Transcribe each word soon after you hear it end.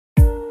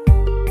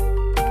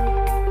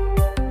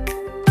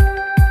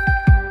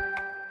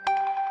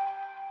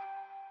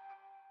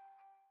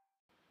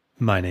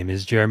My name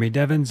is Jeremy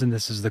Devins, and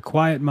this is the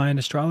Quiet Mind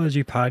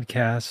Astrology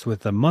Podcast with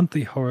the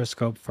monthly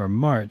horoscope for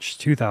March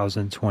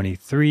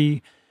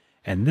 2023.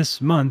 And this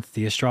month,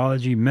 the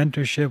astrology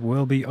mentorship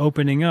will be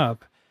opening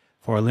up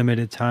for a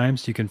limited time.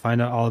 So you can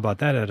find out all about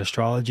that at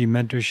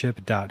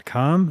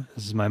astrologymentorship.com.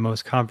 This is my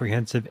most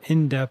comprehensive,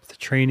 in depth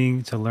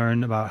training to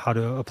learn about how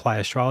to apply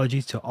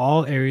astrology to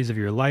all areas of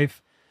your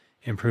life,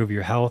 improve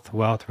your health,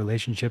 wealth,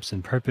 relationships,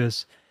 and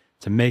purpose,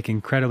 to make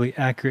incredibly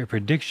accurate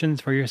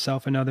predictions for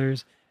yourself and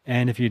others,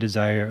 and if you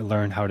desire,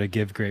 learn how to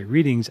give great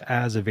readings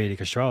as a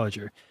Vedic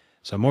astrologer.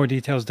 So more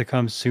details to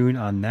come soon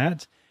on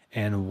that.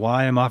 And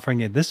why I'm offering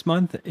it this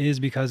month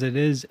is because it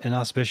is an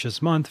auspicious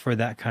month for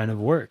that kind of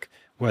work,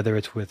 whether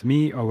it's with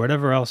me or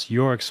whatever else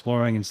you're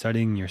exploring and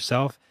studying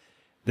yourself.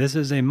 This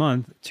is a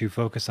month to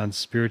focus on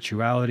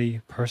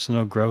spirituality,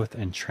 personal growth,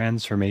 and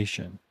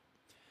transformation.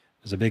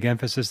 There's a big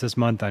emphasis this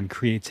month on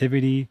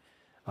creativity,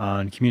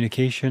 on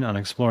communication, on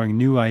exploring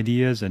new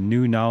ideas and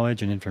new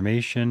knowledge and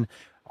information.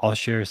 I'll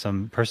share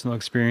some personal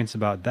experience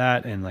about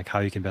that and like how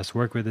you can best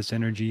work with this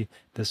energy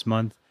this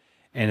month.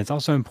 And it's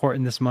also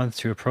important this month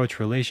to approach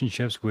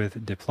relationships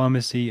with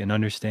diplomacy and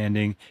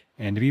understanding,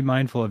 and to be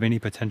mindful of any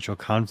potential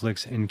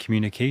conflicts in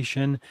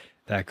communication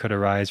that could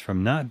arise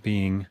from not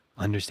being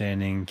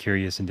understanding,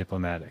 curious, and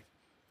diplomatic.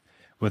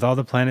 With all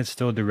the planets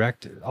still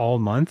direct all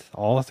month,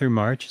 all through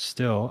March,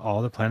 still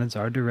all the planets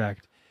are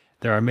direct.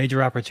 There are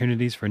major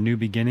opportunities for new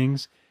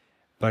beginnings,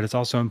 but it's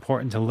also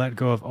important to let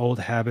go of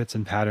old habits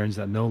and patterns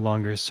that no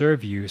longer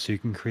serve you so you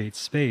can create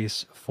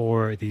space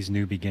for these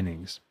new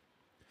beginnings.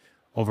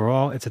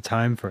 Overall, it's a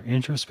time for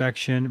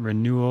introspection,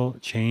 renewal,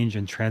 change,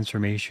 and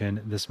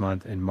transformation this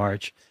month in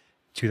March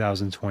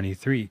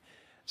 2023.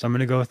 So I'm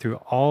going to go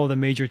through all the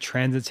major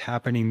transits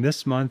happening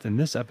this month in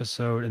this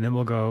episode, and then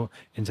we'll go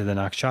into the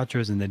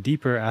nakshatras and the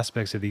deeper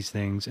aspects of these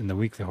things in the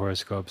weekly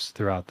horoscopes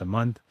throughout the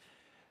month.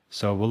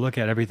 So we'll look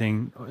at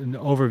everything in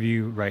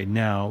overview right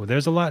now.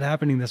 There's a lot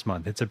happening this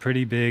month. It's a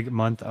pretty big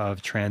month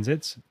of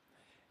transits,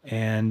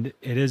 and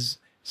it is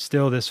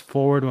still this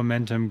forward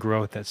momentum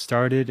growth that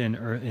started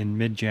in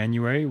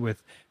mid-January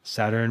with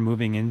Saturn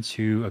moving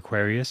into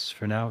Aquarius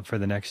for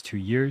the next 2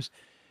 years.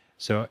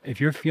 So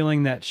if you're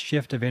feeling that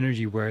shift of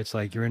energy where it's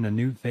like you're in a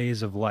new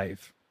phase of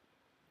life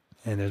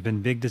and there's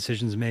been big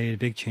decisions made,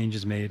 big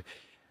changes made,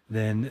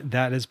 then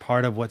that is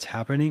part of what's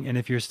happening. And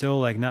if you're still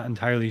like not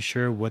entirely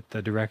sure what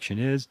the direction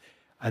is,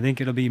 I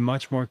think it'll be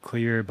much more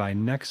clear by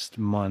next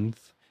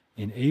month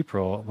in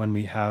April when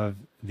we have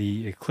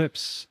the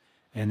eclipse,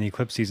 and the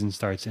eclipse season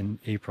starts in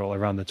April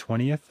around the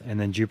 20th, and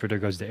then Jupiter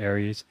goes to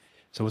Aries.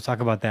 So we'll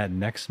talk about that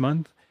next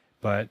month.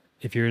 But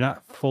if you're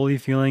not fully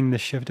feeling the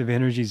shift of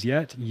energies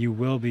yet, you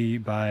will be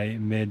by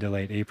mid to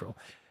late April.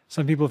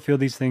 Some people feel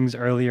these things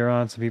earlier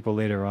on, some people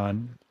later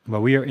on.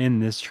 But we are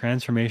in this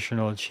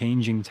transformational,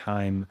 changing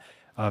time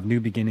of new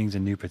beginnings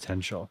and new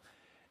potential.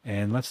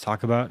 And let's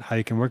talk about how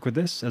you can work with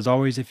this. As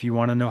always, if you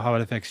want to know how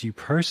it affects you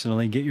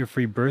personally, get your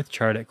free birth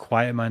chart at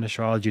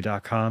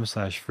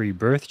quietmindastrology.com/free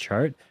birth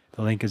chart.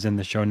 The link is in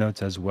the show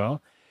notes as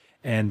well.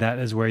 And that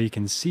is where you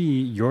can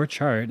see your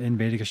chart in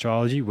Vedic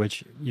astrology,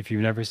 which if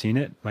you've never seen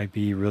it, might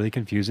be really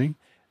confusing.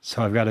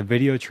 So I've got a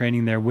video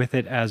training there with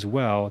it as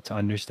well to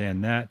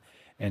understand that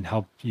and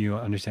help you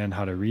understand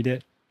how to read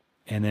it.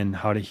 And then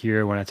how to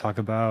hear when I talk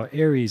about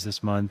Aries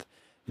this month.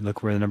 You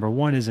look where the number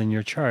 1 is in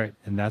your chart,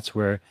 and that's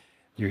where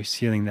you're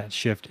feeling that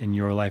shift in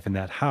your life in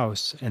that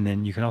house. And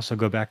then you can also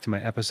go back to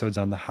my episodes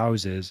on the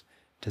houses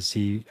to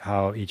see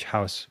how each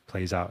house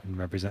plays out and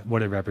represent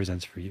what it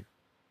represents for you.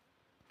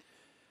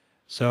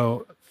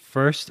 So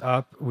first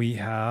up, we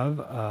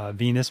have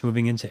Venus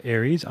moving into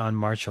Aries on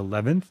March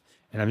 11th.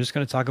 And I'm just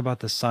going to talk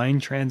about the sign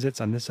transits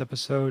on this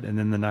episode and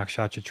then the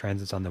nakshatra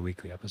transits on the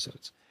weekly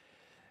episodes.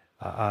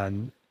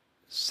 On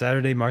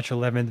Saturday, March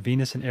 11th,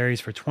 Venus in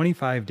Aries for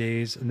 25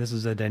 days. And this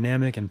is a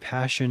dynamic and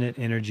passionate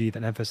energy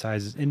that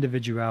emphasizes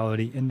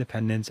individuality,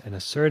 independence, and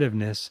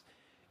assertiveness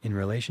in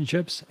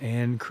relationships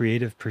and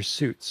creative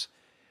pursuits.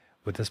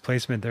 With this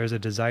placement, there is a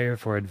desire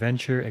for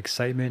adventure,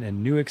 excitement,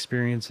 and new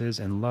experiences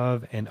in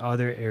love and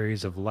other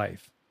areas of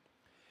life.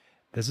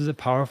 This is a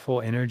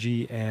powerful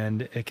energy,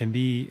 and it can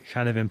be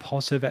kind of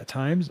impulsive at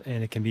times,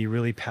 and it can be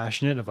really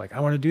passionate of like, I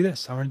want to do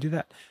this, I want to do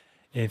that.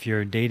 If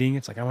you're dating,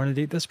 it's like, I want to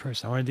date this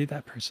person, I want to date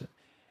that person.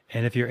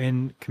 And if you're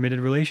in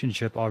committed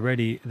relationship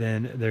already,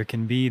 then there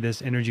can be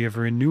this energy of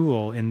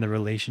renewal in the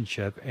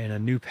relationship and a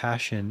new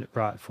passion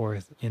brought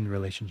forth in the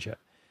relationship.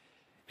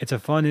 It's a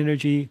fun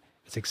energy.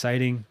 It's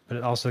exciting, but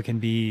it also can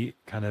be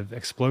kind of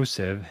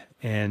explosive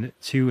and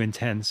too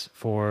intense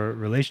for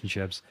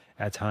relationships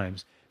at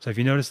times. So if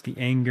you notice the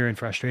anger and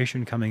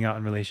frustration coming out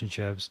in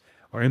relationships,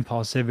 or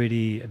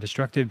impulsivity,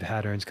 destructive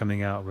patterns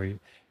coming out where you're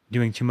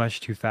doing too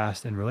much too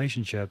fast in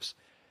relationships,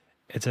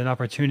 it's an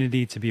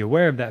opportunity to be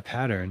aware of that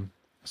pattern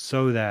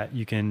so that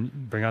you can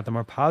bring out the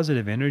more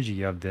positive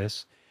energy of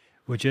this,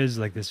 which is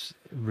like this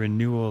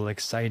renewal,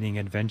 exciting,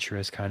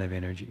 adventurous kind of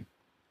energy.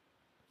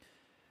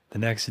 The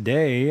next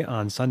day,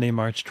 on Sunday,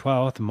 March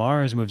 12th,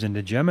 Mars moves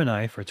into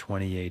Gemini for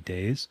 28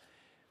 days.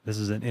 This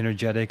is an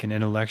energetic and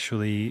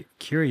intellectually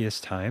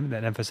curious time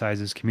that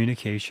emphasizes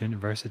communication,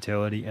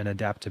 versatility, and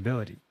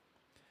adaptability.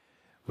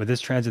 With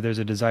this transit, there's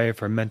a desire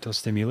for mental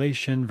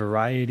stimulation,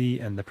 variety,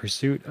 and the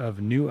pursuit of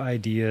new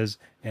ideas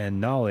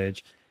and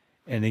knowledge.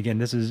 And again,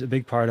 this is a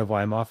big part of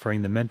why I'm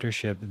offering the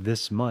mentorship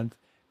this month,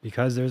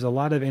 because there's a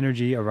lot of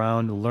energy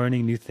around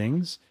learning new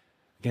things.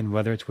 Again,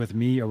 whether it's with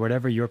me or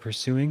whatever you're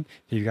pursuing,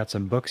 if you've got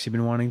some books you've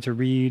been wanting to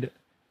read,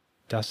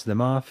 dust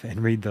them off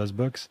and read those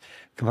books.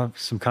 Come up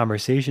with some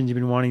conversations you've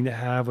been wanting to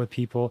have with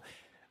people.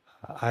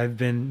 I've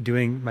been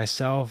doing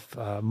myself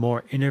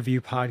more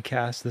interview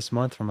podcasts this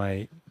month for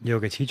my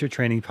yoga teacher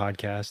training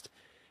podcast.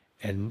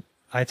 And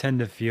I tend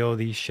to feel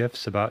these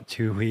shifts about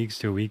 2 weeks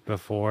to a week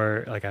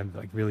before, like I'm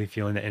like really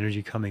feeling the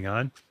energy coming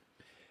on.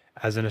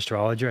 As an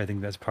astrologer, I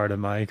think that's part of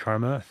my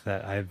karma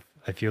that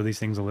I feel these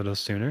things a little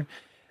sooner.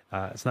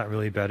 It's not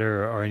really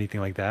better or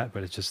anything like that,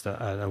 but it's just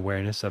an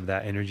awareness of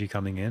that energy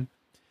coming in.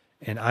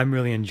 And I'm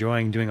really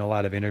enjoying doing a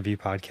lot of interview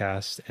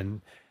podcasts,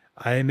 and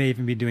I may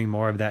even be doing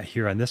more of that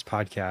here on this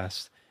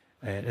podcast.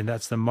 And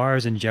that's the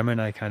Mars and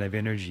Gemini kind of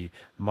energy.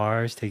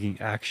 Mars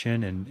taking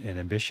action and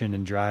ambition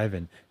and drive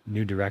and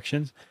new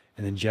directions.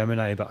 And then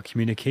Gemini about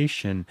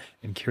communication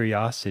and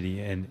curiosity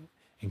and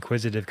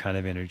inquisitive kind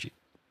of energy.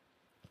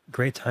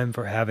 Great time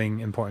for having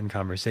important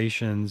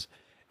conversations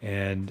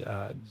and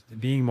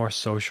being more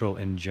social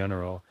in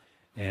general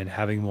and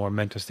having more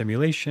mental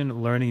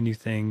stimulation, learning new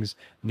things,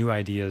 new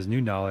ideas,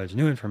 new knowledge,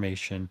 new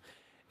information.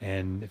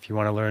 And if you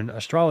want to learn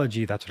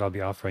astrology, that's what I'll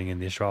be offering in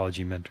the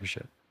astrology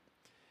mentorship.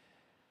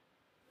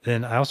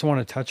 Then I also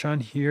want to touch on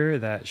here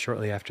that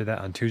shortly after that,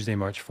 on Tuesday,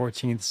 March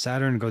 14th,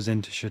 Saturn goes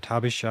into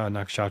Shatabhisha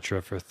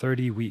Nakshatra for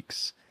 30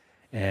 weeks.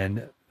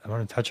 And I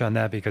want to touch on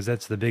that because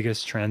that's the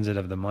biggest transit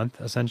of the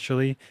month,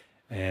 essentially.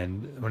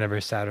 And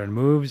whenever Saturn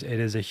moves, it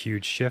is a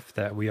huge shift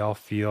that we all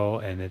feel,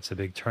 and it's a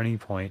big turning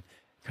point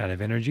kind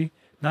of energy.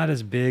 Not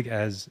as big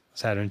as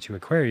Saturn to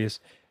Aquarius,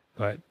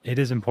 but it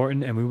is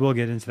important, and we will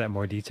get into that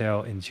more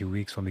detail in 2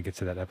 weeks when we get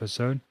to that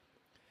episode.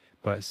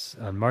 But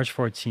on March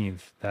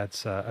 14th,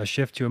 that's a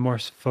shift to a more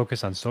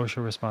focus on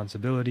social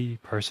responsibility,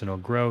 personal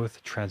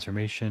growth,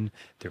 transformation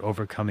through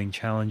overcoming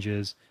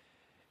challenges.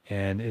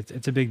 And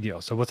it's a big deal.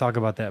 So we'll talk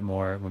about that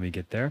more when we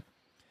get there.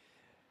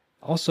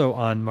 Also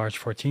on March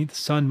 14th,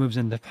 Sun moves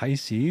into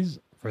Pisces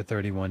for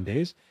 31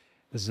 days.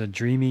 This is a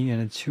dreamy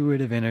and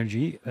intuitive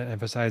energy that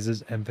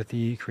emphasizes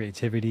empathy,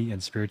 creativity,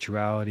 and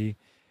spirituality.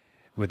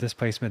 With this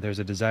placement, there's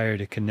a desire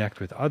to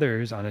connect with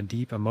others on a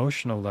deep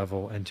emotional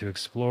level and to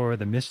explore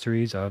the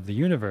mysteries of the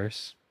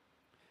universe,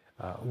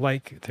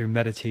 like through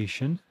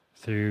meditation,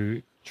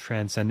 through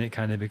transcendent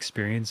kind of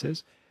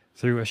experiences,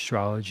 through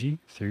astrology,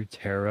 through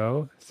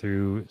tarot,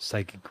 through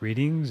psychic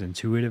readings,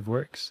 intuitive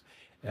works,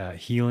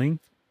 healing.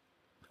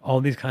 All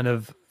these kind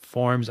of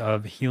forms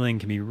of healing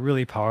can be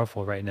really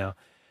powerful right now.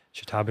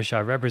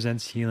 Shatabhisha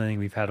represents healing.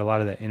 We've had a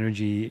lot of that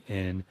energy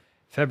in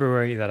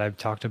February that I've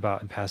talked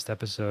about in past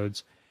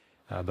episodes.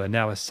 But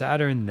now with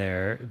Saturn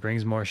there, it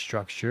brings more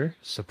structure,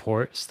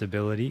 support,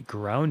 stability,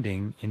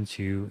 grounding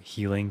into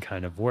healing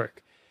kind of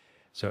work.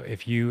 So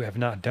if you have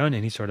not done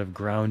any sort of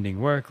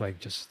grounding work, like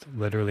just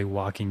literally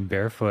walking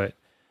barefoot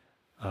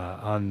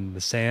on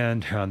the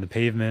sand, or on the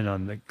pavement,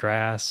 on the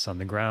grass, on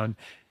the ground,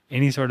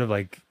 any sort of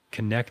like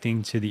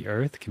connecting to the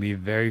earth can be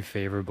very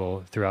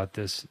favorable throughout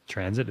this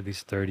transit of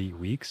these 30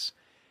 weeks.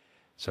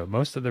 So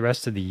most of the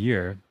rest of the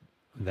year,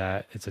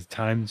 that it's a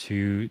time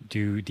to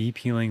do deep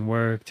healing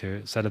work,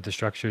 to set up the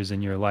structures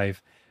in your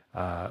life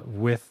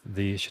with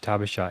the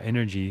Shatabhisha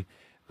energy.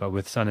 But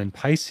with Sun in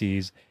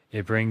Pisces,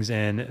 it brings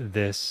in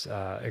this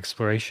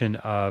exploration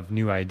of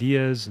new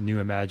ideas, new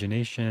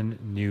imagination,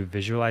 new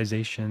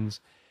visualizations,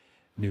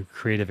 new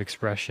creative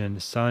expression.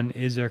 Sun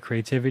is our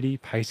creativity,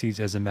 Pisces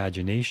as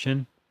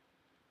imagination.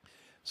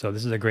 So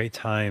this is a great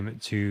time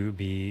to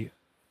be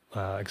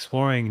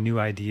exploring new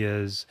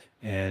ideas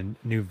and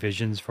new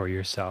visions for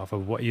yourself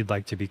of what you'd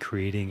like to be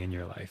creating in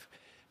your life.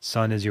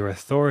 Sun is your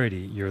authority,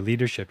 your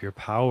leadership, your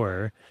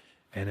power.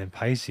 And in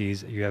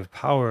Pisces, you have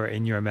power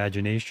in your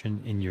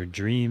imagination, in your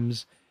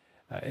dreams.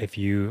 If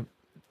you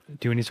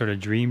do any sort of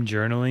dream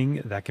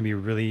journaling, that can be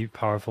really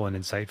powerful and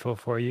insightful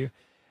for you.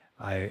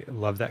 I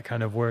love that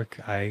kind of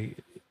work. I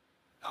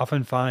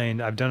often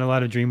find I've done a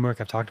lot of dream work.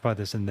 I've talked about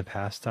this in the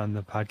past on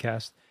the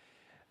podcast,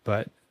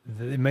 but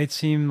it might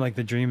seem like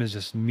the dream is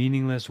just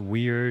meaningless,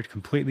 weird,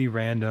 completely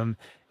random.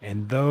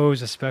 And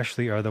those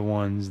especially are the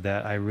ones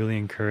that I really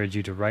encourage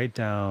you to write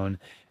down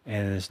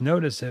and just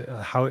notice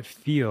how it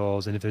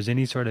feels. And if there's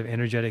any sort of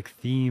energetic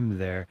theme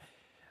there,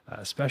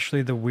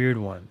 especially the weird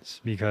ones,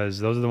 because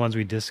those are the ones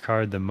we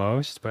discard the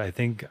most. But I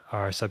think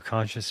our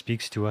subconscious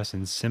speaks to us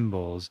in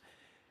symbols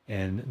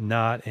and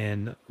not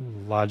in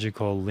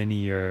logical,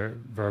 linear,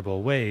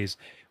 verbal ways,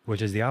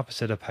 which is the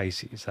opposite of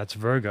Pisces. That's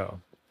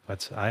Virgo.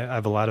 I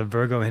have a lot of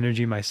Virgo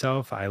energy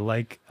myself. I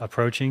like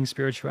approaching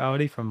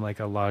spirituality from like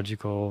a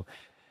logical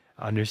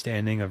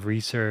understanding of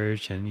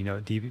research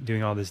and,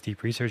 doing all this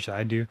deep research that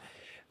I do.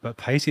 But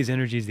Pisces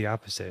energy is the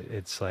opposite.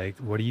 It's like,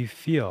 what do you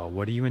feel?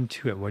 What do you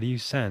intuit? What do you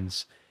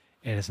sense?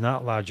 And it's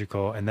not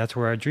logical. And that's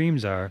where our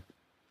dreams are.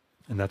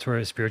 And that's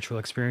where spiritual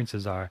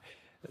experiences are,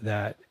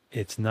 that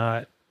it's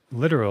not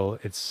literal,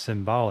 it's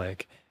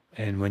symbolic.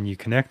 And when you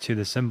connect to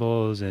the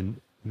symbols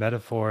and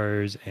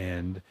metaphors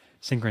and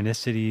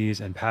synchronicities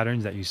and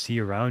patterns that you see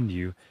around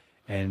you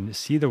and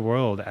see the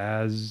world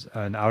as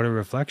an outer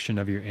reflection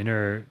of your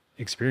inner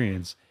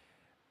experience,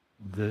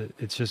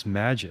 it's just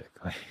magic.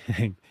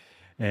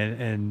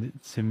 And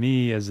to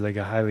me, as like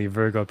a highly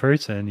Virgo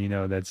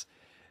person, that's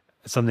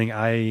something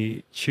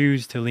I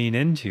choose to lean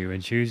into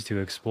and choose to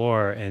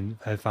explore. And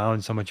I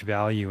found so much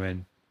value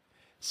in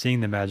seeing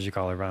the magic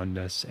all around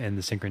us and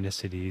the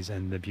synchronicities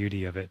and the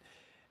beauty of it.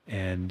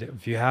 And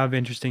if you have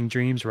interesting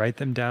dreams, write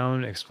them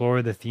down,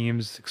 explore the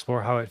themes,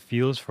 explore how it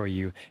feels for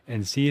you,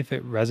 and see if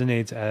it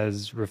resonates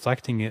as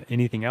reflecting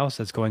anything else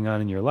that's going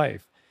on in your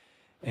life.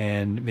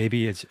 And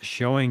maybe it's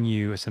showing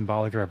you a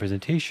symbolic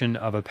representation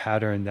of a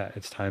pattern that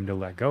it's time to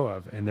let go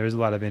of. And there's a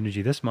lot of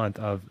energy this month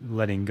of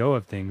letting go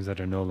of things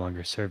that are no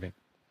longer serving.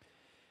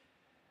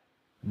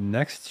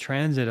 Next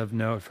transit of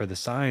note for the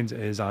signs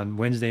is on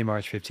Wednesday,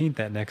 March 15th.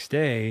 That next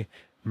day,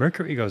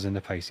 Mercury goes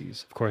into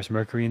Pisces. Of course,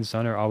 Mercury and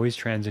Sun are always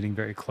transiting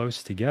very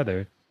close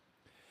together.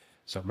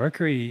 So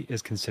Mercury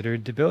is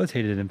considered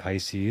debilitated in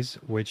Pisces,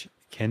 which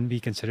can be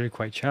considered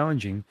quite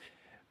challenging.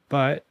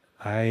 But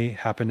I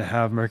happen to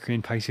have Mercury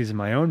in Pisces in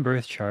my own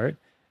birth chart,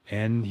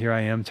 and here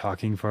I am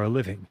talking for a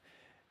living.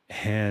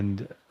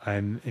 And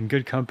I'm in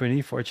good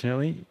company,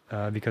 fortunately,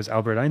 because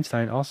Albert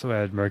Einstein also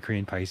had Mercury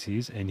in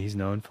Pisces, and he's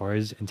known for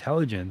his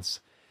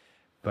intelligence.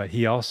 But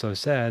he also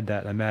said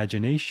that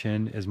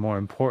imagination is more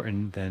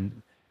important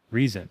than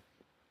reason.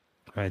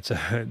 Right, so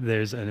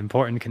there's an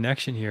important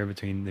connection here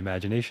between the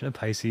imagination of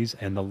Pisces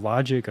and the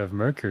logic of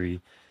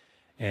Mercury.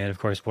 And of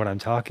course, what I'm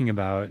talking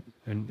about,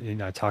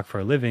 and I talk for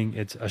a living,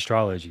 it's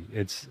astrology.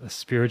 It's a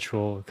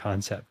spiritual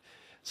concept.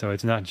 So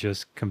it's not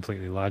just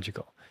completely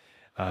logical.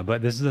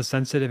 But this is a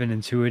sensitive and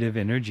intuitive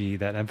energy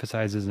that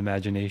emphasizes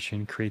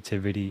imagination,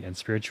 creativity, and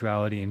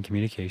spirituality in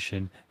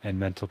communication and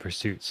mental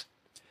pursuits.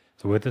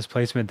 So with this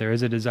placement, there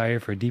is a desire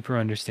for deeper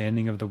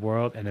understanding of the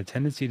world and a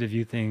tendency to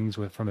view things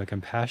from a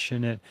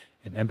compassionate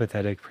and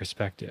empathetic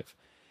perspective.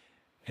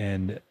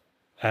 And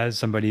as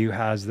somebody who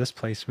has this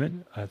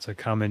placement, it's a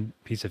common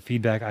piece of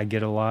feedback I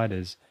get a lot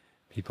is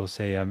people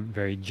say I'm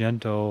very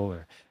gentle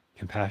or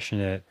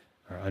compassionate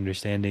or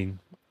understanding.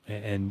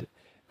 And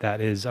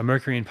that is a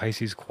Mercury and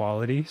Pisces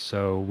quality.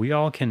 So we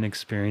all can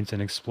experience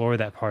and explore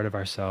that part of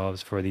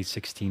ourselves for these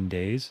 16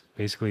 days,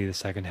 basically the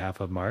second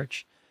half of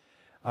March,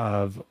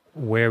 of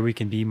where we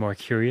can be more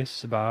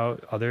curious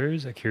about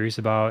others, curious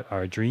about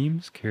our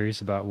dreams, curious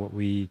about what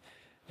we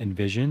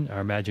envision, our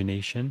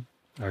imagination,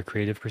 our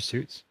creative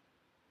pursuits.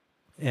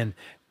 And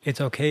it's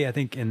okay, I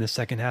think, in the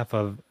second half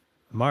of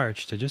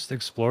March to just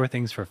explore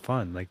things for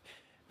fun. Like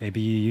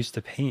maybe you used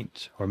to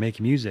paint or make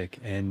music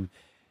and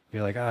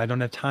you're like, "Oh, I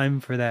don't have time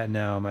for that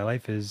now. My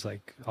life is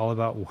like all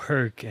about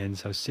work and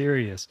so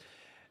serious."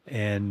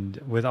 And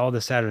with all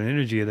the Saturn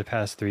energy of the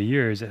past 3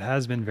 years, it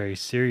has been very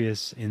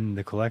serious in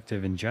the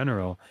collective in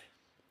general.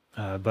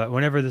 But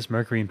whenever this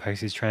Mercury in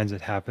Pisces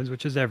transit happens,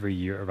 which is every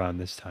year around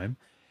this time,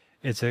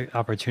 it's an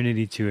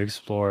opportunity to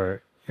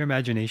explore your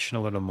imagination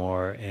a little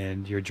more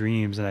and your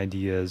dreams and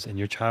ideas and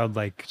your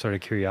childlike sort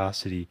of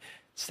curiosity.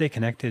 Stay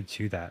connected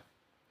to that.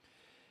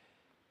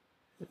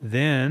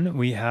 Then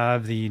we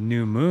have the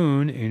new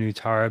moon in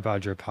Uttara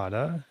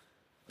Bhadrapada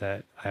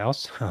that I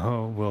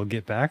also will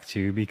get back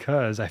to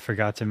because I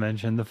forgot to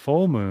mention the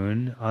full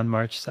moon on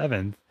March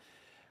 7th.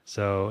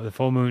 So the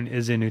full moon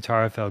is in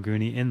Uttara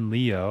Phalguni in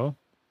Leo.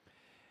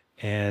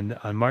 And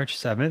on March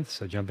 7th,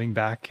 so jumping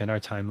back in our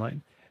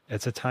timeline,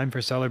 it's a time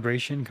for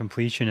celebration,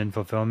 completion, and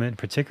fulfillment,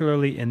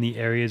 particularly in the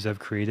areas of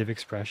creative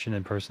expression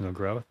and personal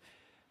growth.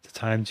 It's a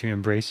time to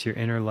embrace your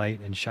inner light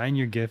and shine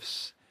your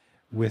gifts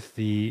with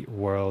the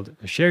world,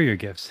 share your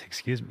gifts,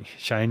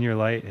 shine your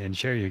light and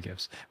share your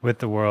gifts with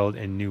the world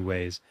in new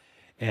ways,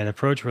 and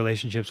approach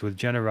relationships with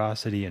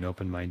generosity and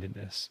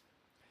open-mindedness.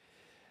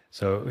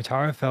 So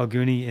Uttara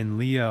Phalguni in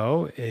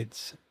Leo,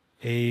 it's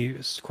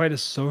quite a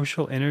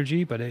social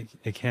energy, but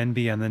it can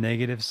be on the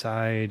negative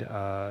side,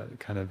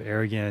 kind of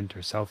arrogant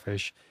or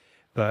selfish.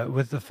 But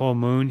with the full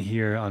moon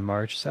here on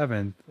March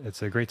 7th,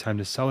 it's a great time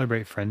to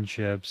celebrate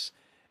friendships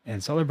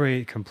and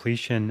celebrate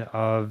completion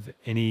of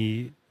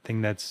anything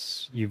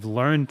that's you've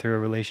learned through a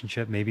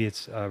relationship. Maybe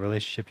it's a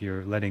relationship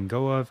you're letting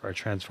go of or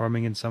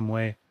transforming in some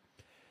way.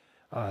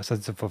 A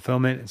sense of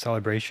fulfillment and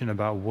celebration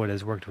about what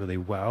has worked really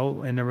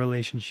well in a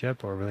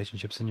relationship or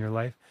relationships in your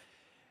life.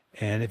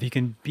 And if you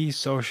can be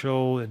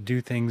social,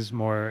 do things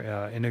more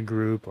in a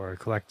group or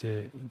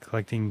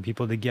collecting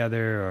people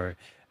together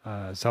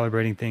or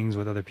celebrating things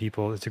with other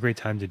people, it's a great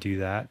time to do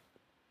that.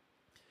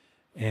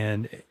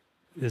 And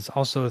it's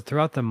also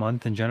throughout the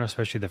month in general,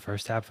 especially the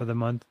first half of the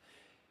month,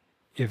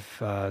 if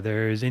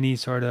there's any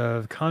sort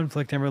of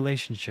conflict in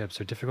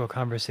relationships or difficult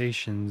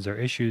conversations or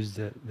issues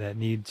that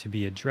need to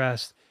be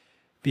addressed,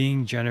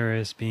 being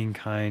generous, being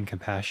kind,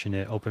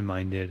 compassionate,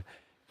 open-minded,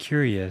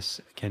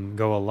 curious can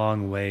go a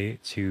long way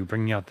to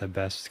bringing out the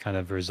best kind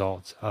of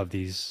results of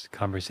these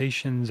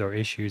conversations or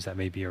issues that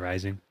may be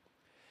arising.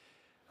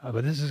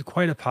 But this is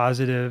quite a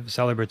positive,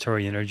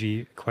 celebratory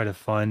energy, quite a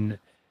fun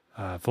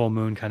full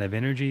moon kind of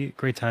energy.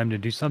 Great time to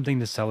do something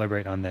to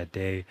celebrate on that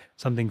day,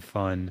 something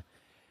fun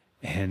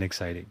and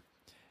exciting.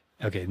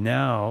 Okay,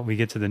 now we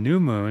get to the new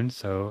moon.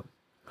 So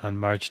on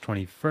March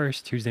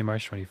 21st, Tuesday,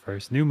 March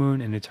 21st, new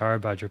moon in Uttara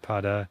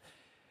Bhadrapada,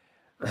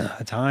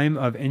 a time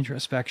of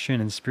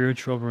introspection and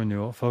spiritual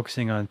renewal,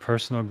 focusing on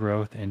personal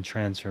growth and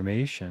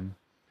transformation.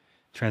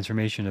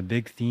 Transformation, a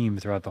big theme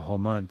throughout the whole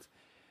month.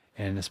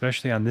 And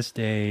especially on this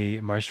day,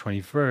 March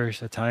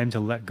 21st, a time to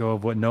let go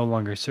of what no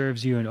longer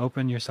serves you and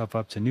open yourself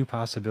up to new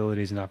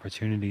possibilities and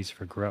opportunities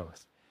for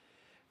growth.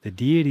 The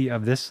deity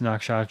of this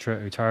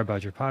nakshatra, Uttara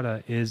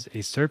Bhadrapada, is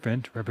a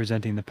serpent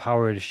representing the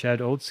power to shed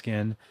old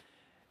skin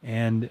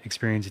and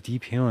experience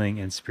deep healing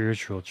and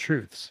spiritual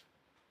truths.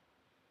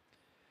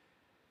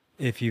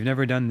 If you've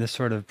never done this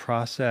sort of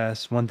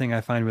process, one thing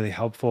I find really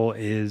helpful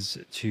is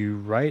to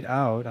write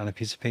out on a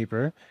piece of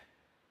paper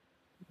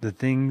the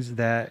things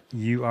that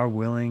you are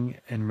willing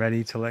and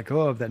ready to let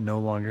go of that no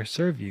longer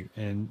serve you.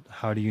 And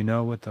how do you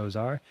know what those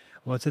are?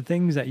 Well, it's the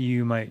things that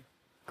you might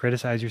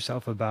criticize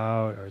yourself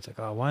about, or it's like,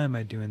 oh, why am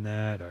I doing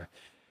that? Or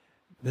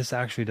this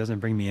actually doesn't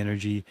bring me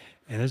energy.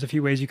 And there's a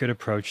few ways you could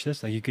approach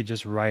this. Like you could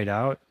just write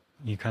out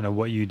you kind of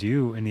what you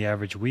do in the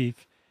average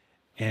week.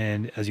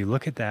 And as you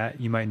look at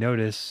that, you might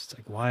notice, it's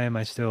like, why am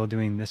I still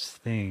doing this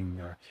thing?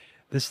 Or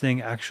this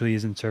thing actually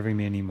isn't serving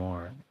me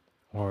anymore.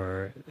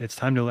 Or it's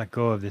time to let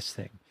go of this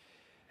thing.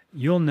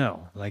 You'll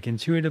know, like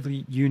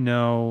intuitively, you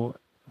know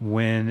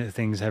when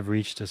things have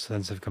reached a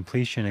sense of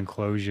completion and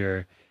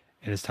closure,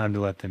 and it's time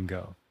to let them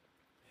go.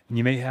 And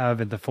you may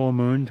have at the full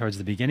moon towards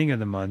the beginning of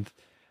the month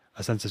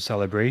a sense of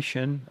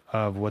celebration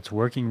of what's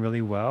working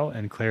really well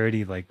and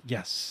clarity, like,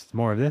 yes,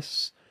 more of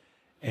this.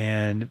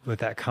 And with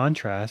that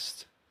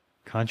contrast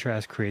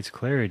creates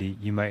clarity.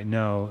 You might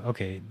know,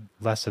 okay,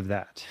 less of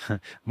that,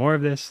 more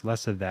of this,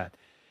 less of that.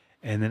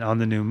 And then on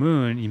the new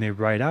moon, you may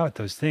write out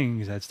those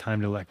things that's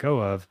time to let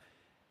go of,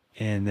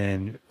 and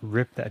then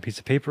rip that piece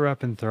of paper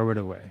up and throw it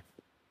away.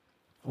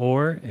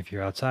 Or if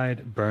you're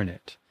outside, burn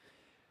it.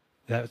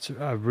 That's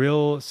a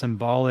real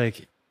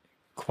symbolic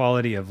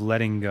quality of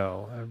letting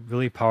go, a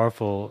really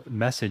powerful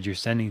message you're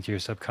sending to your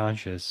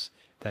subconscious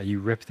that you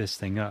rip this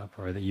thing up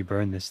or that you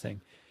burn this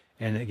thing.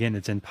 And again,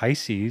 it's in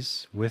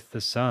Pisces with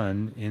the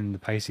sun in the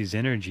Pisces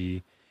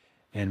energy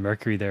and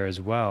Mercury there as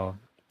well.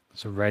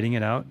 So writing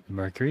it out,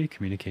 Mercury,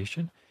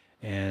 communication.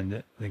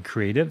 And the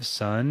creative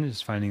sun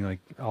is finding like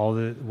all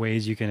the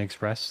ways you can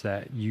express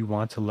that you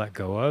want to let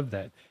go of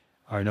that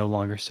are no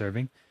longer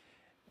serving.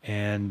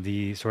 And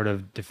the sort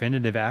of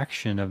definitive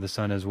action of the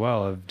sun as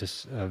well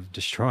of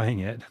destroying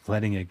it,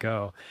 letting it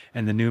go.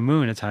 And the new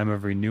moon, a time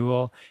of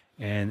renewal.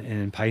 And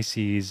in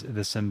Pisces,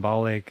 the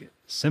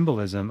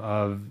symbolism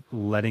of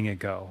letting it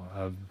go,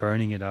 of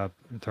burning it up,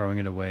 throwing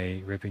it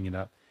away, ripping it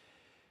up.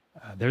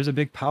 There's a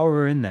big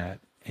power in that.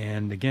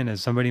 And again,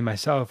 as somebody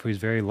myself who's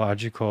very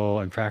logical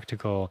and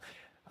practical,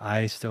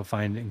 I still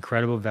find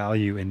incredible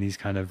value in these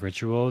kind of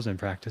rituals and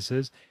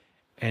practices.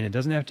 And it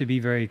doesn't have to be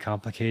very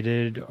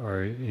complicated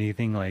or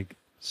anything like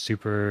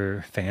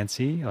super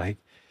fancy, like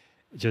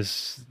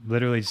just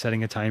literally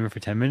setting a timer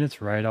for 10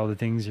 minutes, write all the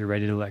things you're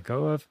ready to let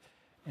go of,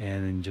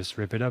 and then just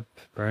rip it up,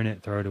 burn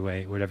it, throw it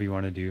away, whatever you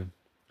want to do.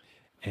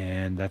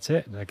 And that's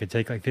it. That could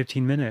take like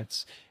 15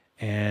 minutes.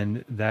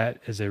 And that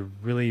is a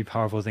really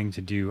powerful thing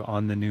to do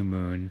on the new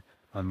moon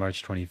on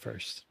March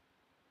 21st.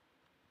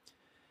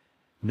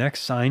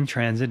 Next sign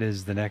transit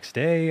is the next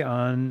day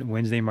on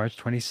Wednesday, March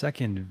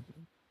 22nd.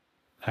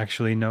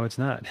 Actually, no, it's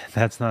not.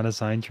 That's not a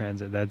sign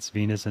transit. That's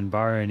Venus and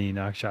Bharani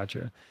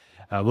Nakshatra.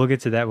 We'll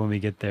get to that when we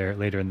get there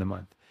later in the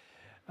month.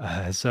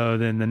 So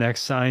then the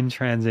next sign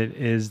transit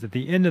is at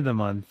the end of the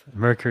month,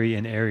 Mercury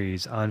in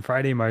Aries on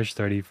Friday, March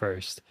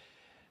 31st.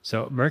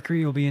 So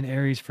Mercury will be in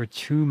Aries for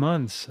 2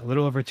 months, a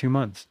little over 2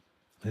 months.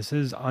 This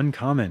is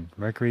uncommon.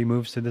 Mercury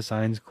moves to the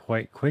signs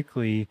quite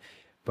quickly,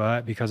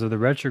 but because of the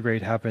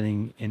retrograde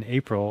happening in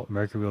April,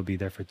 Mercury will be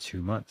there for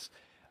 2 months.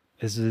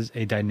 This is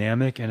a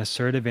dynamic and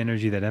assertive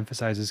energy that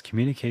emphasizes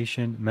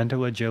communication,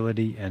 mental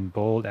agility, and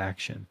bold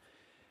action.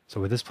 So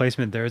with this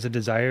placement, there is a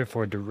desire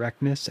for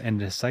directness and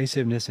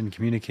decisiveness in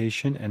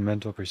communication and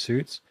mental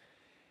pursuits.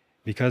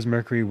 Because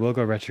Mercury will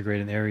go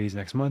retrograde in Aries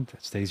next month,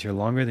 it stays here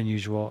longer than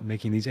usual,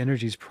 making these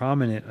energies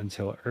prominent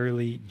until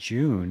early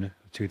June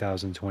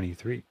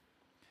 2023.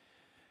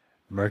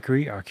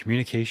 Mercury, our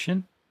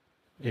communication,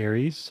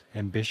 Aries,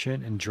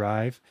 ambition, and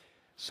drive.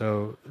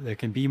 So there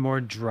can be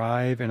more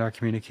drive in our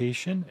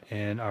communication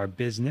and our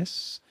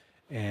business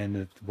and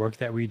the work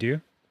that we do.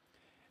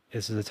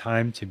 This is a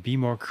time to be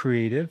more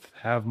creative,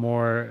 have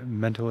more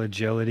mental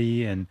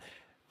agility, and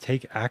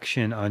take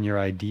action on your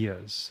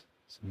ideas.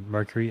 So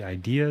Mercury,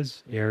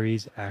 ideas,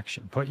 Aries,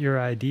 action. Put your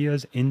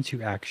ideas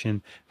into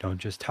action. Don't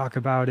just talk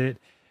about it.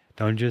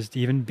 Don't just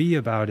even be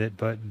about it,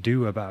 but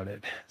do about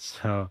it.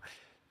 So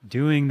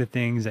doing the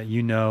things that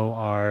you know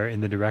are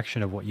in the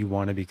direction of what you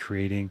want to be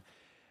creating,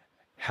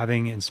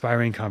 having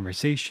inspiring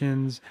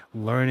conversations,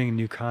 learning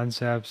new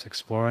concepts,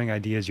 exploring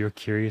ideas you're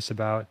curious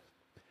about.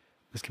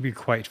 this can be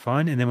quite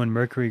fun. And then when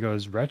Mercury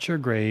goes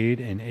retrograde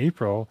in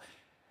April,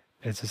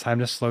 it's a time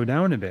to slow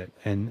down a bit.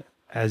 And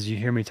as you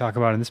hear me talk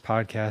about in this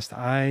podcast,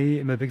 I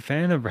am a big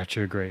fan of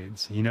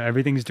retrogrades.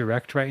 Everything's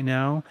direct right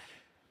now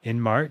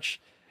in March,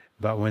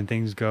 but when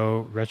things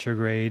go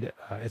retrograde,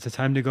 it's a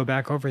time to go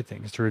back over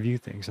things, to review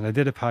things. And I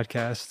did a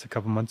podcast a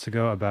couple months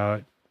ago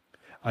about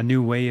a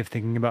new way of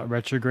thinking about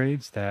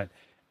retrogrades that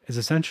is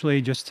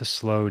essentially just to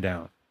slow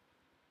down.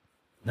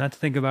 Not to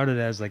think about it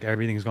as like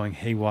everything's going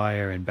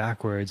haywire and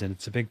backwards and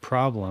it's a big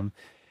problem,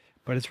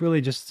 but it's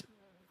really just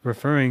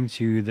referring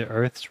to the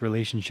Earth's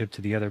relationship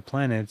to the other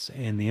planets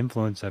and the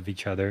influence of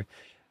each other,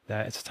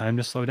 that it's time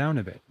to slow down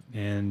a bit.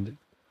 And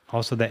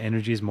also that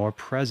energy is more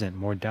present,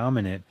 more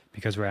dominant,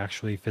 because we're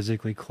actually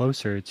physically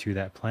closer to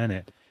that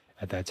planet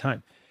at that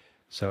time.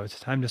 So it's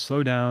time to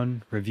slow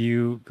down,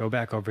 review, go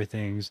back over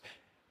things.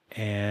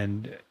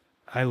 And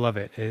I love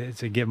it.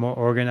 It's to get more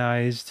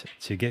organized,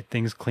 to get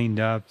things cleaned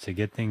up, to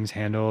get things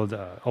handled,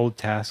 old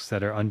tasks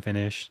that are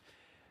unfinished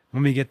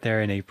when we get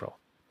there in April.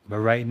 But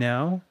right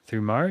now,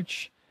 through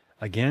March,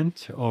 again,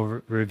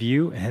 to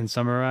review and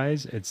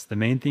summarize, it's the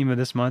main theme of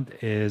this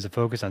month is a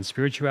focus on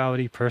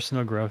spirituality,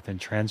 personal growth, and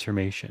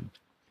transformation.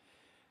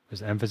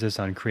 There's emphasis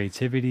on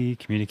creativity,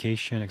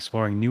 communication,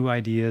 exploring new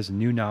ideas,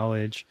 new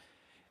knowledge.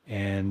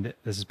 And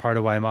this is part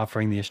of why I'm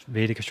offering the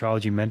Vedic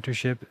Astrology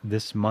Mentorship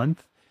this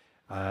month.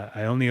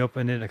 I only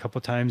open it a couple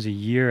times a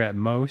year at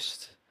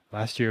most.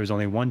 Last year it was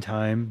only one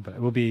time, but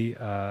we'll be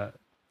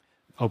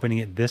opening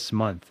it this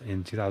month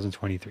in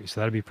 2023. So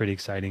that'll be pretty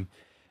exciting.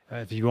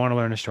 If you want to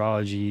learn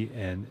astrology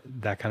and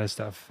that kind of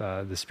stuff,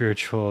 the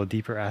spiritual,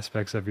 deeper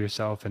aspects of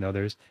yourself and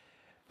others,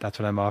 that's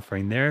what I'm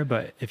offering there.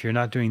 But if you're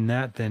not doing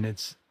that, then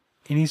it's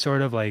any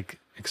sort of like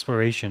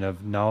exploration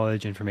of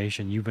knowledge,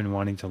 information you've been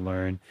wanting to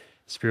learn,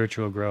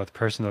 spiritual growth,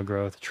 personal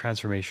growth,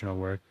 transformational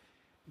work,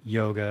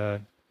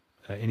 yoga,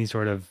 any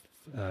sort of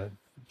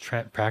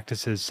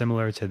practices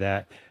similar to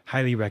that,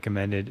 highly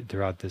recommended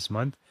throughout this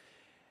month.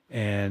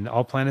 And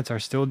all planets are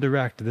still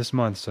direct this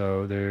month,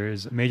 so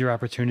there's major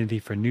opportunity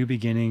for new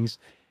beginnings.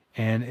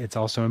 And it's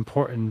also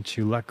important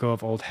to let go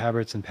of old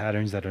habits and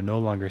patterns that are no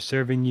longer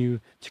serving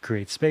you, to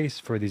create space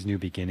for these new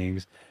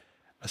beginnings,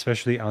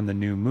 especially on the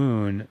new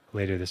moon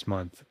later this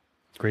month.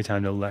 Great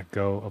time to let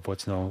go of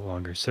what's no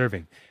longer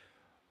serving.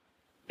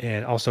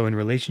 And also in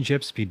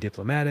relationships, be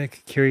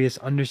diplomatic, curious,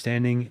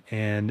 understanding,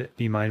 and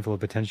be mindful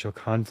of potential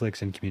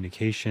conflicts in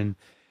communication.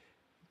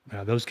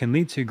 Those can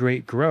lead to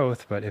great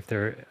growth, but if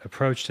they're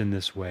approached in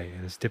this way,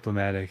 in this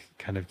diplomatic,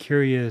 kind of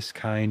curious,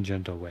 kind,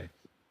 gentle way.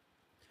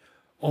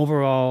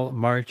 Overall,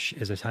 March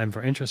is a time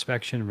for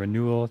introspection,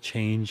 renewal,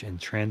 change,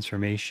 and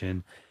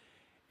transformation.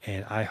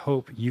 And I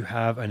hope you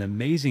have an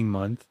amazing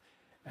month.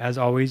 As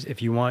always,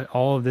 if you want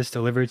all of this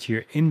delivered to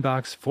your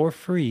inbox for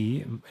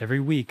free,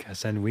 every week I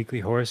send weekly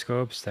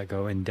horoscopes that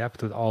go in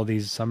depth with all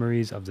these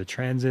summaries of the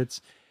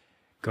transits.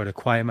 Go to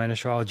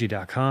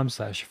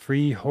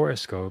quietmindastrology.com/free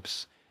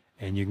horoscopes,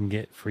 and you can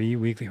get free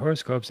weekly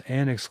horoscopes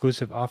and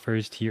exclusive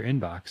offers to your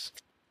inbox.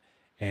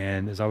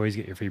 And as always,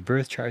 get your free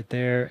birth chart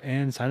there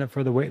and sign up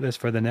for the waitlist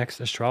for the next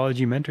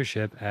astrology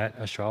mentorship at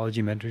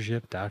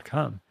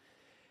astrologymentorship.com.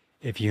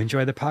 If you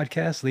enjoy the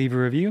podcast, leave a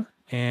review.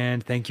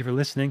 And thank you for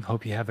listening.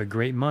 Hope you have a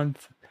great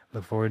month.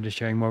 Look forward to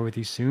sharing more with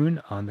you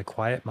soon on the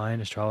Quiet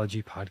Mind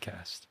Astrology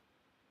Podcast.